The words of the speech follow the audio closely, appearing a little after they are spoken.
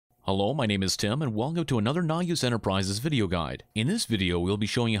Hello, my name is Tim and welcome to another Nagios Enterprises video guide. In this video, we'll be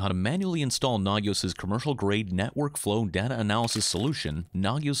showing you how to manually install Nagios' commercial-grade network flow data analysis solution,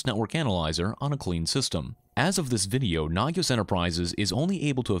 Nagios Network Analyzer, on a clean system. As of this video, Nagios Enterprises is only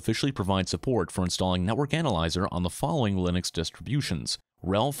able to officially provide support for installing Network Analyzer on the following Linux distributions: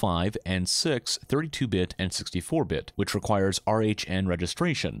 RHEL 5 and 6 32-bit and 64-bit, which requires RHN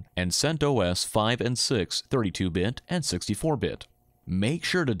registration, and CentOS 5 and 6 32-bit and 64-bit. Make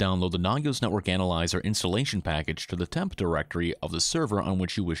sure to download the Nagios Network Analyzer installation package to the temp directory of the server on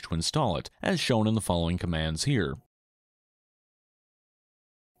which you wish to install it, as shown in the following commands here.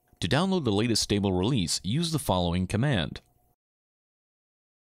 To download the latest stable release, use the following command.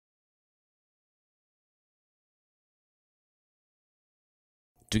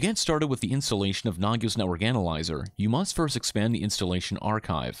 To get started with the installation of Nagios Network Analyzer, you must first expand the installation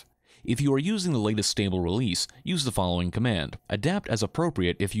archive. If you are using the latest stable release, use the following command. Adapt as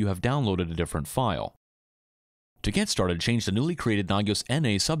appropriate if you have downloaded a different file. To get started, change the newly created Nagios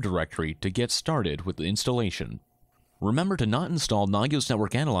NA subdirectory to get started with the installation. Remember to not install Nagios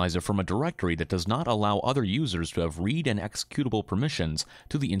Network Analyzer from a directory that does not allow other users to have read and executable permissions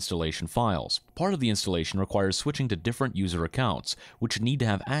to the installation files. Part of the installation requires switching to different user accounts, which need to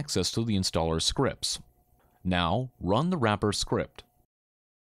have access to the installer's scripts. Now, run the wrapper script.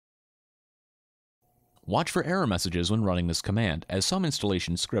 Watch for error messages when running this command, as some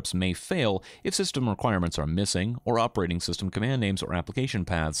installation scripts may fail if system requirements are missing or operating system command names or application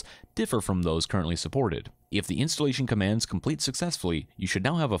paths differ from those currently supported. If the installation commands complete successfully, you should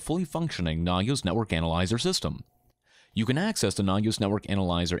now have a fully functioning Nagios Network Analyzer system. You can access the Nagios Network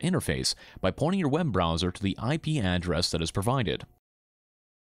Analyzer interface by pointing your web browser to the IP address that is provided.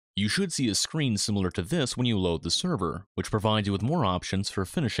 You should see a screen similar to this when you load the server, which provides you with more options for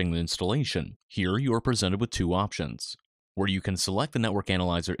finishing the installation. Here you are presented with two options, where you can select the Network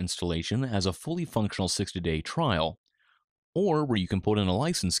Analyzer installation as a fully functional 60-day trial, or where you can put in a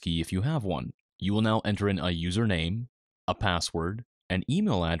license key if you have one. You will now enter in a username, a password, an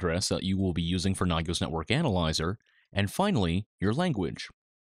email address that you will be using for Nagios Network Analyzer, and finally, your language.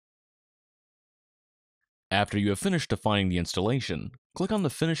 After you have finished defining the installation, click on the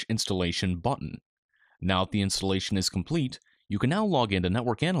Finish Installation button. Now that the installation is complete, you can now log into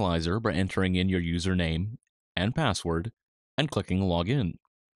Network Analyzer by entering in your username and password and clicking Login.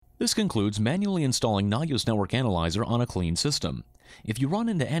 This concludes manually installing Nagios Network Analyzer on a clean system. If you run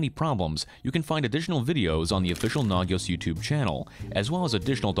into any problems, you can find additional videos on the official Nagios YouTube channel, as well as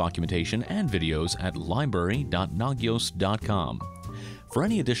additional documentation and videos at library.nagios.com. For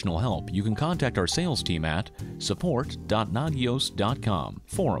any additional help, you can contact our sales team at support.nagios.com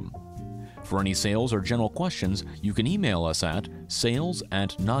forum. For any sales or general questions, you can email us at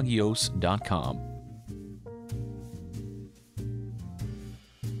sales@nagios.com.